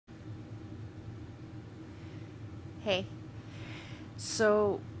Hey,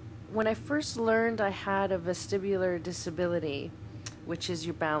 so when I first learned I had a vestibular disability, which is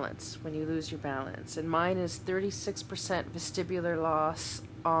your balance, when you lose your balance, and mine is 36% vestibular loss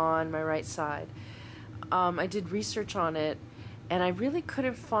on my right side. I did research on it and I really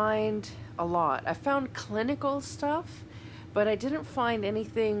couldn't find a lot. I found clinical stuff, but I didn't find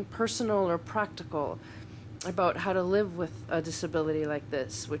anything personal or practical about how to live with a disability like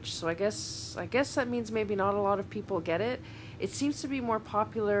this, which so I guess that means maybe not a lot of people get it. It seems to be more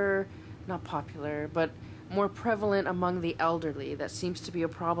popular, not popular, but more prevalent among the elderly. That seems to be a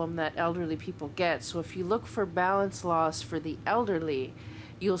problem that elderly people get. So if you look for balance loss for the elderly,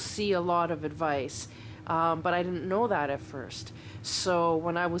 you'll see a lot of advice. But I didn't know that at first. So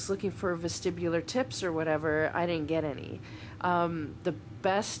when I was looking for vestibular tips or whatever, I didn't get any. The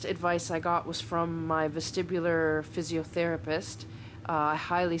best advice I got was from my vestibular physiotherapist. I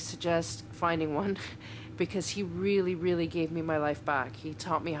highly suggest finding one because he really, really gave me my life back. He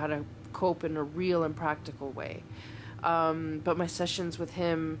taught me how to cope in a real and practical way. But my sessions with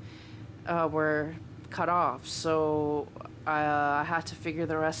him were cut off, so I had to figure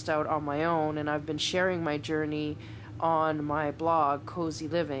the rest out on my own, and I've been sharing my journey on my blog, Cozy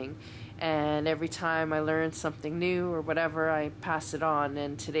Living, and every time I learn something new or whatever, I pass it on,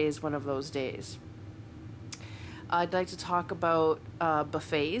 and today is one of those days. I'd like to talk about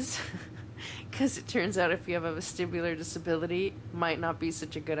buffets, because it turns out if you have a vestibular disability, it might not be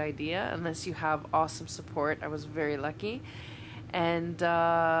such a good idea unless you have awesome support. I was very lucky. And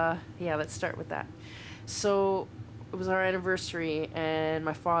yeah, let's start with that. So it was our anniversary, and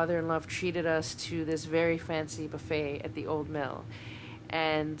my father-in-law treated us to this very fancy buffet at the old mill.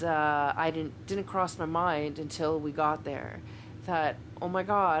 And I didn't cross my mind until we got there that, oh my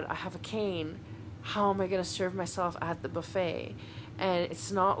God, I have a cane. How am I going to serve myself at the buffet? And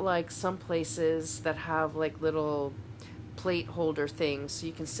it's not like some places that have like little plate holder things so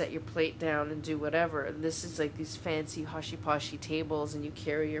you can set your plate down and do whatever. This is like these fancy hushy-poshy tables, and you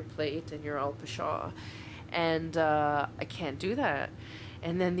carry your plate and you're all pshaw. And I can't do that.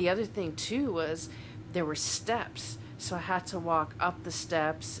 And then the other thing too was there were steps, so I had to walk up the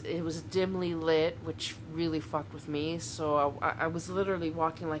steps. It was dimly lit, which really fucked with me, so I was literally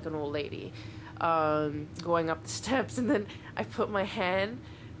walking like an old lady, going up the steps, and then I put my hand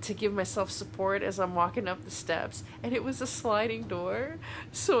to give myself support as I'm walking up the steps, and it was a sliding door,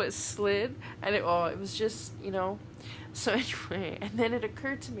 so it slid, and it was just, so anyway, and then it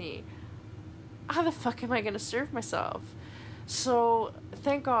occurred to me, how the fuck am I gonna serve myself? So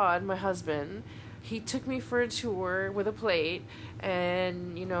thank God my husband, he took me for a tour with a plate,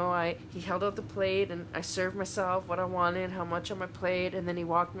 and he held out the plate, and I served myself what I wanted, how much on my plate, and then he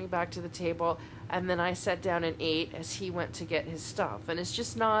walked me back to the table, and then I sat down and ate as he went to get his stuff. And it's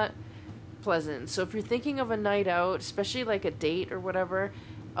just not pleasant. So if you're thinking of a night out, especially like a date or whatever,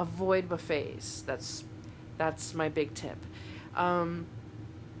 avoid buffets. That's my big tip.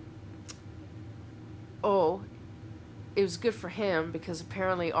 Oh, it was good for him because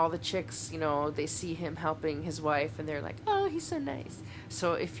apparently all the chicks, they see him helping his wife and they're like, oh, he's so nice.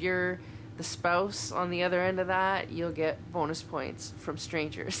 So if you're the spouse on the other end of that, you'll get bonus points from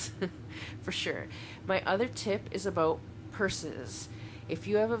strangers for sure. My other tip is about purses. If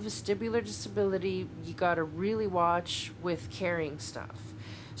you have a vestibular disability, you gotta really watch with carrying stuff.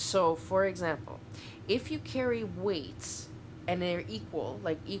 So for example, if you carry weights and they're equal,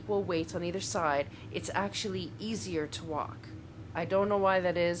 like equal weights on either side, it's actually easier to walk. I don't know why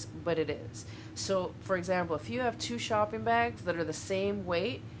that is, but it is. So, for example, if you have two shopping bags that are the same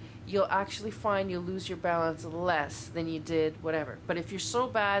weight, you'll actually find you'll lose your balance less than you did whatever. But if you're so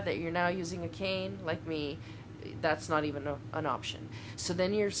bad that you're now using a cane, like me, that's not even an option. So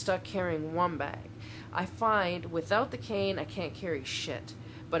then you're stuck carrying one bag. I find without the cane, I can't carry shit.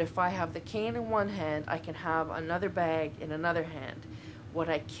 But if I have the cane in one hand, I can have another bag in another hand. What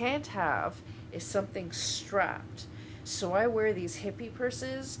I can't have is something strapped. So I wear these hippie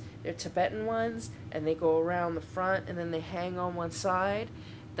purses. They're Tibetan ones, and they go around the front, and then they hang on one side.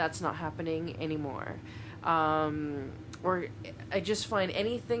 That's not happening anymore. Or I just find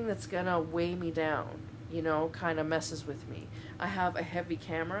anything that's gonna weigh me down, kind of messes with me. I have a heavy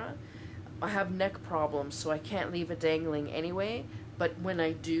camera. I have neck problems, so I can't leave it dangling anyway. But when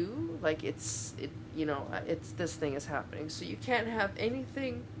I do, like it's this thing is happening. So you can't have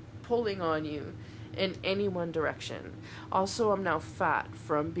anything pulling on you in any one direction. Also, I'm now fat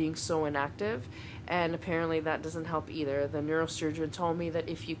from being so inactive, and apparently that doesn't help either. The neurosurgeon told me that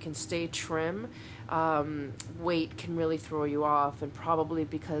if you can stay trim, weight can really throw you off, and probably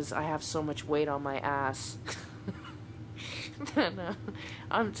because I have so much weight on my ass. then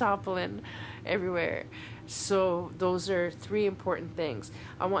I'm toppling everywhere. So those are three important things.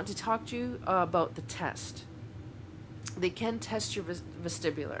 I want to talk to you about the test. They can test your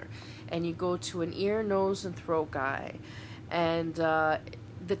vestibular, and you go to an ear, nose, and throat guy. And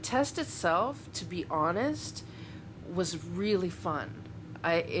the test itself, to be honest, was really fun.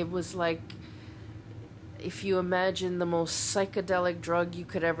 It was like, if you imagine the most psychedelic drug you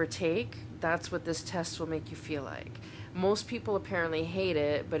could ever take, that's what this test will make you feel like. Most people apparently hate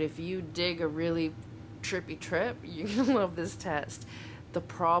it, but if you dig a really trippy trip, you're gonna love this test. The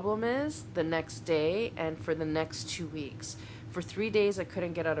problem is the next day and for the next 2 weeks. For 3 days, I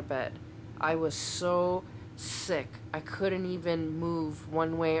couldn't get out of bed. I was so sick. I couldn't even move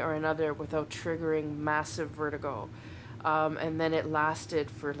one way or another without triggering massive vertigo. And then it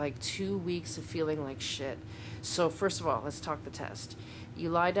lasted for like 2 weeks of feeling like shit. So first of all, let's talk the test. You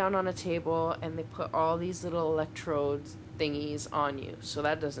lie down on a table and they put all these little electrodes thingies on you. So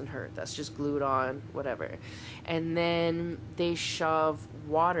that doesn't hurt. That's just glued on, whatever. And then they shove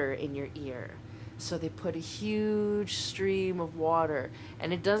water in your ear. So they put a huge stream of water,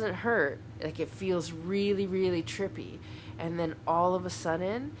 and it doesn't hurt. Like, it feels really, really trippy. And then all of a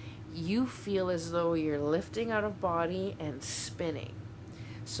sudden, you feel as though you're lifting out of body and spinning.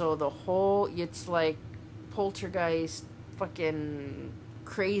 So it's like poltergeist, fucking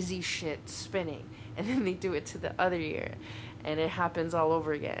crazy shit spinning. And then they do it to the other ear, and it happens all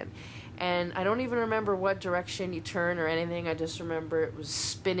over again. And I don't even remember what direction you turn or anything. I just remember it was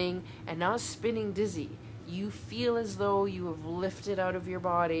spinning, and now it's spinning dizzy. You feel as though you have lifted out of your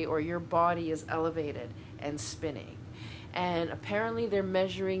body, or your body is elevated and spinning. And apparently they're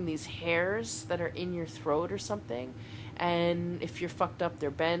measuring these hairs that are in your throat or something. And if you're fucked up,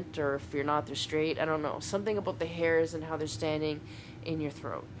 they're bent, or if you're not, they're straight. I don't know. Something about the hairs and how they're standing in your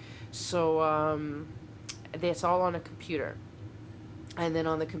throat. So it's all on a computer. And then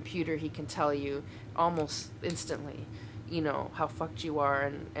on the computer, he can tell you almost instantly, how fucked you are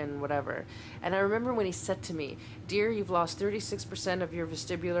and whatever. And I remember when he said to me, "Dear, you've lost 36% of your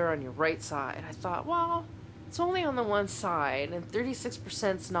vestibular on your right side." I thought, well, it's only on the one side, and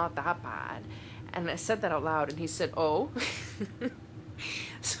 36%'s not that bad. And I said that out loud, and he said, "Oh."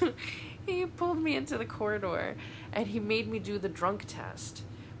 So he pulled me into the corridor, and he made me do the drunk test,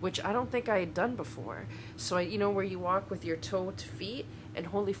 which I don't think I had done before. So where you walk with your toe to feet, and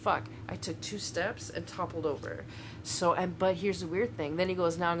holy fuck, I took 2 steps and toppled over. But here's the weird thing. Then he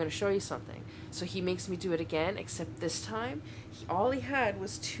goes, "Now I'm going to show you something." So he makes me do it again, except this time, all he had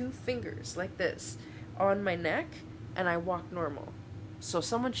was 2 fingers like this on my neck, and I walked normal. So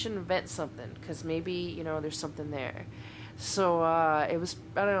someone should invent something, because maybe, there's something there. So it was,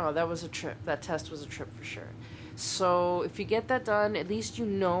 I don't know, that was a trip. That test was a trip for sure. So if you get that done, at least you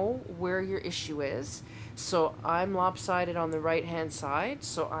know where your issue is. So I'm lopsided on the right-hand side,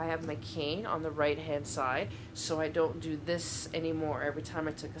 so I have my cane on the right-hand side, so I don't do this anymore. Every time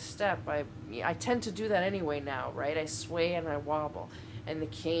I took a step, I tend to do that anyway now, right? I sway and I wobble, and the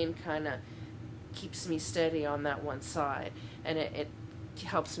cane kind of keeps me steady on that one side, and it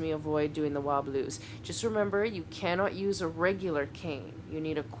helps me avoid doing the wobbles. Just remember, you cannot use a regular cane. You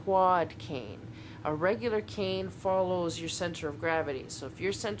need a quad cane. A regular cane follows your center of gravity. So if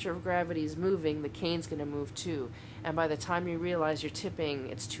your center of gravity is moving, the cane's going to move too. And by the time you realize you're tipping,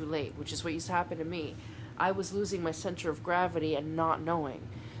 it's too late, which is what used to happen to me. I was losing my center of gravity and not knowing.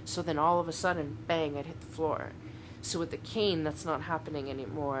 So then all of a sudden, bang, I'd hit the floor. So with the cane, that's not happening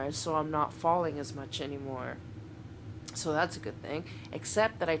anymore. So I'm not falling as much anymore. So that's a good thing.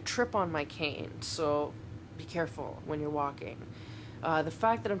 Except that I trip on my cane. So be careful when you're walking. The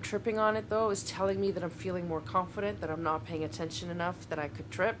fact that I'm tripping on it, though, is telling me that I'm feeling more confident, that I'm not paying attention enough, that I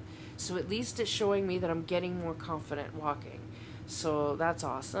could trip. So at least it's showing me that I'm getting more confident walking. So that's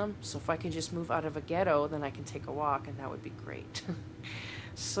awesome. So if I can just move out of a ghetto, then I can take a walk, and that would be great.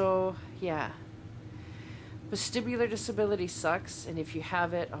 So, yeah. Vestibular disability sucks, and if you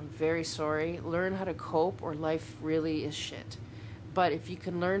have it, I'm very sorry. Learn how to cope, or life really is shit. But if you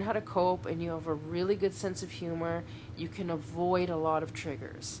can learn how to cope and you have a really good sense of humor, you can avoid a lot of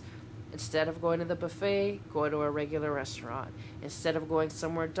triggers. Instead of going to the buffet, go to a regular restaurant. Instead of going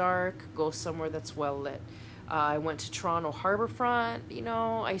somewhere dark, go somewhere that's well lit. I went to Toronto Harbourfront.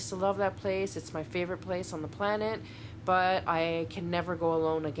 I used to love that place. It's my favorite place on the planet, but I can never go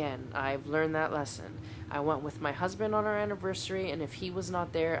alone again. I've learned that lesson. I went with my husband on our anniversary, and if he was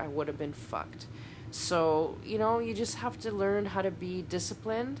not there, I would have been fucked. So, you just have to learn how to be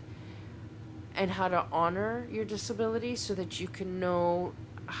disciplined and how to honor your disability so that you can know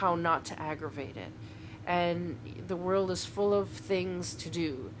how not to aggravate it. And the world is full of things to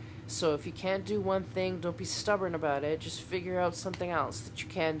do. So if you can't do one thing, don't be stubborn about it. Just figure out something else that you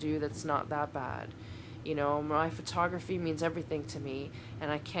can do that's not that bad. You know, my photography means everything to me, and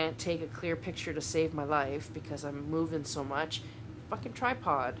I can't take a clear picture to save my life because I'm moving so much. Fucking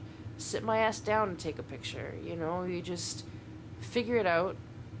tripod. Sit my ass down and take a picture. You know, you just figure it out,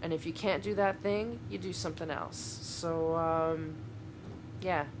 and if you can't do that thing, you do something else. So,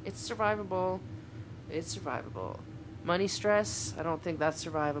 yeah, it's survivable. It's survivable. Money stress, I don't think that's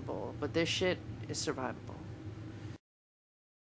survivable, but this shit is survivable.